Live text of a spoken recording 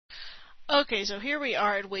Okay, so here we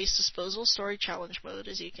are at Waste Disposal Story Challenge mode,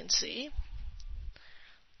 as you can see.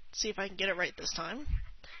 Let's see if I can get it right this time.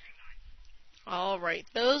 Alright,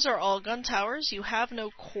 those are all gun towers. You have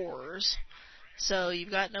no cores, so you've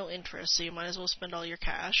got no interest, so you might as well spend all your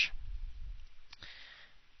cash.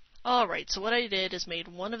 Alright, so what I did is made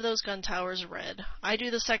one of those gun towers red. I do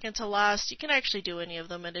the second to last. You can actually do any of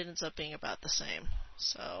them, and it ends up being about the same.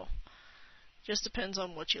 So, just depends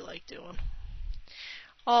on what you like doing.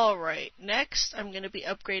 Alright, next I'm going to be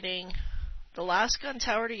upgrading the last gun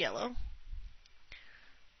tower to yellow,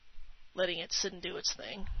 letting it sit and do its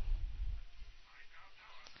thing.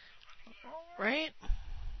 Alright,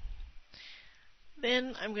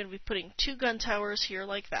 then I'm going to be putting 2 gun towers here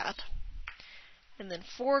like that, and then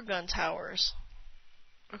 4 gun towers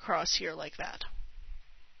across here like that.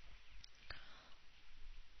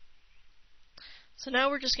 So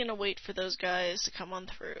now we're just going to wait for those guys to come on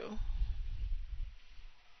through.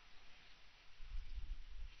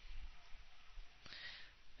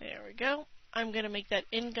 There we go. I'm going to make that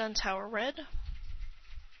in-gun tower red.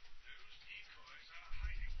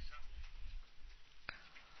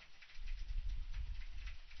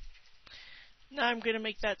 Now I'm going to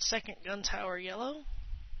make that second gun tower yellow.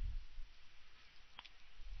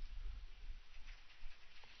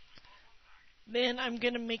 Then I'm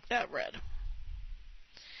going to make that red.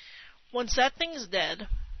 Once that thing's dead,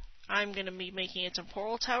 I'm going to be making a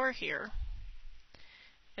temporal tower here,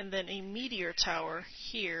 and then a meteor tower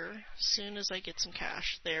here as soon as I get some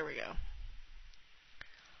cash. There we go.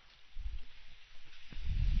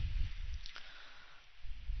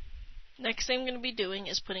 Next thing I'm going to be doing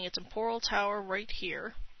is putting a temporal tower right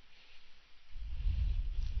here.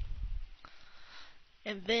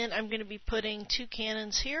 And then I'm going to be putting 2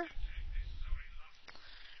 cannons here.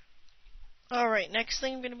 Alright, next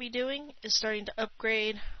thing I'm going to be doing is starting to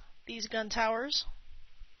upgrade these gun towers.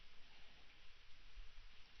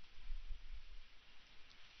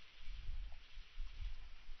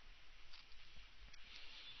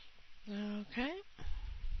 Okay.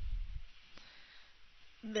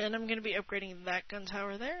 Then I'm going to be upgrading that gun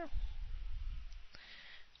tower there.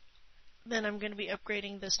 Then I'm going to be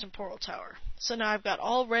upgrading this temporal tower. So now I've got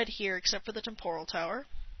all red here except for the temporal tower.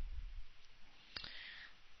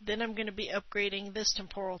 Then I'm going to be upgrading this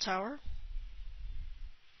temporal tower.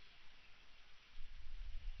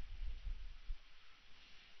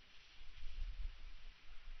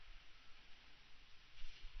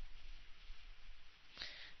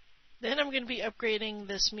 Then I'm going to be upgrading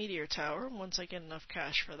this meteor tower once I get enough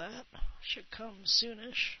cash for that. Should come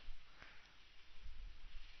soonish.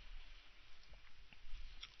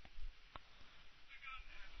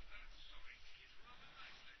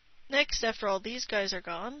 Next, after all these guys are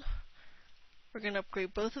gone, we're going to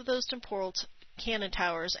upgrade both of those temporal cannon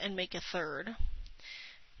towers and make a third.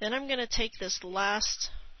 Then I'm going to take this last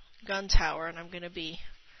gun tower and I'm going to be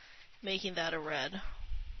making that a red.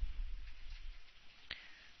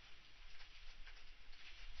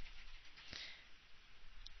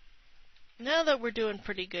 Now that we're doing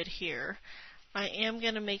pretty good here, I am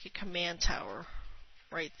going to make a command tower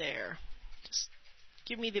right there. Just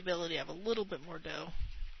give me the ability to have a little bit more dough.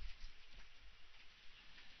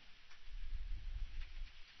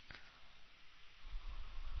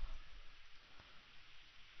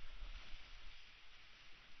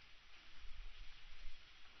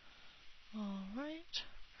 Alright.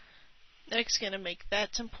 Next, going to make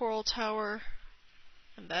that temporal tower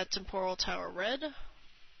and that temporal tower red.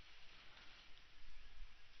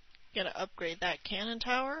 Going to upgrade that cannon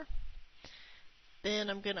tower. Then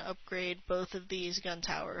I'm going to upgrade both of these gun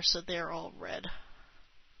towers so they're all red.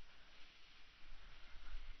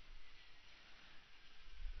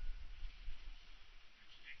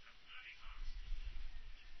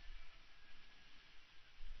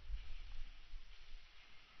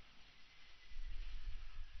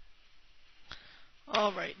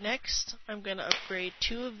 Alright, next I'm going to upgrade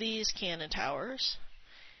 2 of these cannon towers.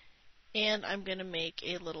 And I'm going to make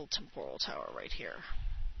a little temporal tower right here.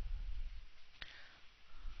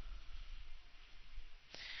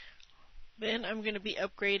 Then I'm going to be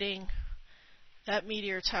upgrading that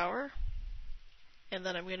meteor tower. And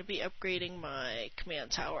then I'm going to be upgrading my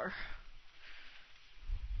command tower.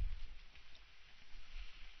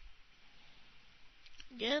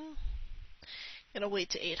 Again, going to wait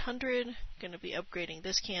to 800. Going to be upgrading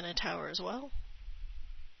this cannon tower as well.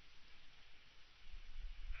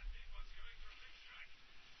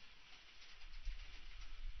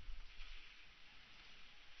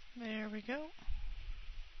 There we go.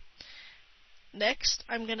 Next,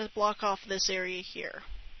 I'm going to block off this area here.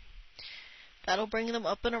 That'll bring them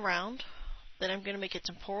up and around. Then I'm going to make a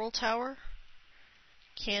temporal tower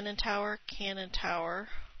cannon tower,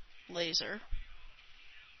 laser.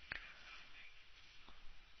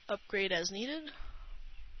 Upgrade as needed.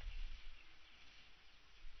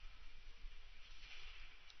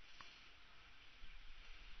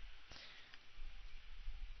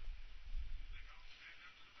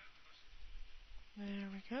 There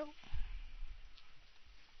we go.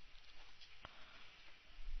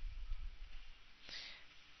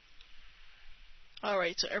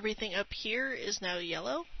 Alright, so everything up here is now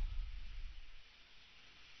yellow.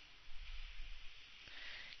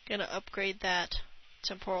 Gonna upgrade that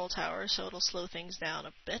temporal tower so it'll slow things down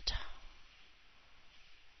a bit.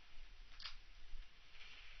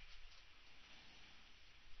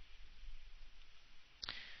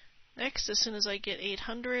 Next, as soon as I get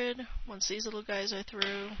 800, once these little guys are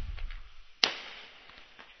through,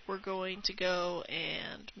 we're going to go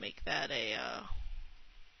and make that a,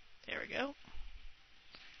 there we go.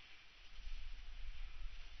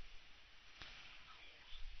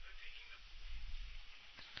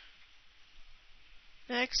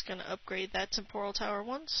 Next, gonna upgrade that temporal tower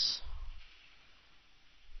once.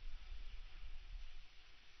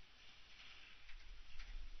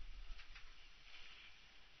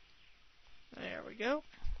 There we go.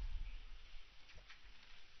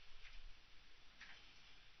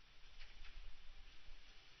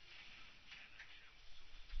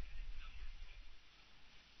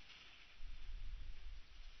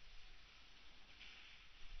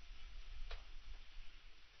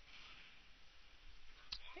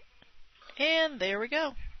 And there we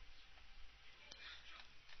go.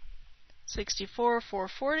 64,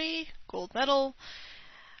 440, gold medal.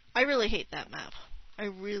 I really hate that map. I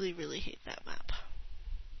really, really hate that map.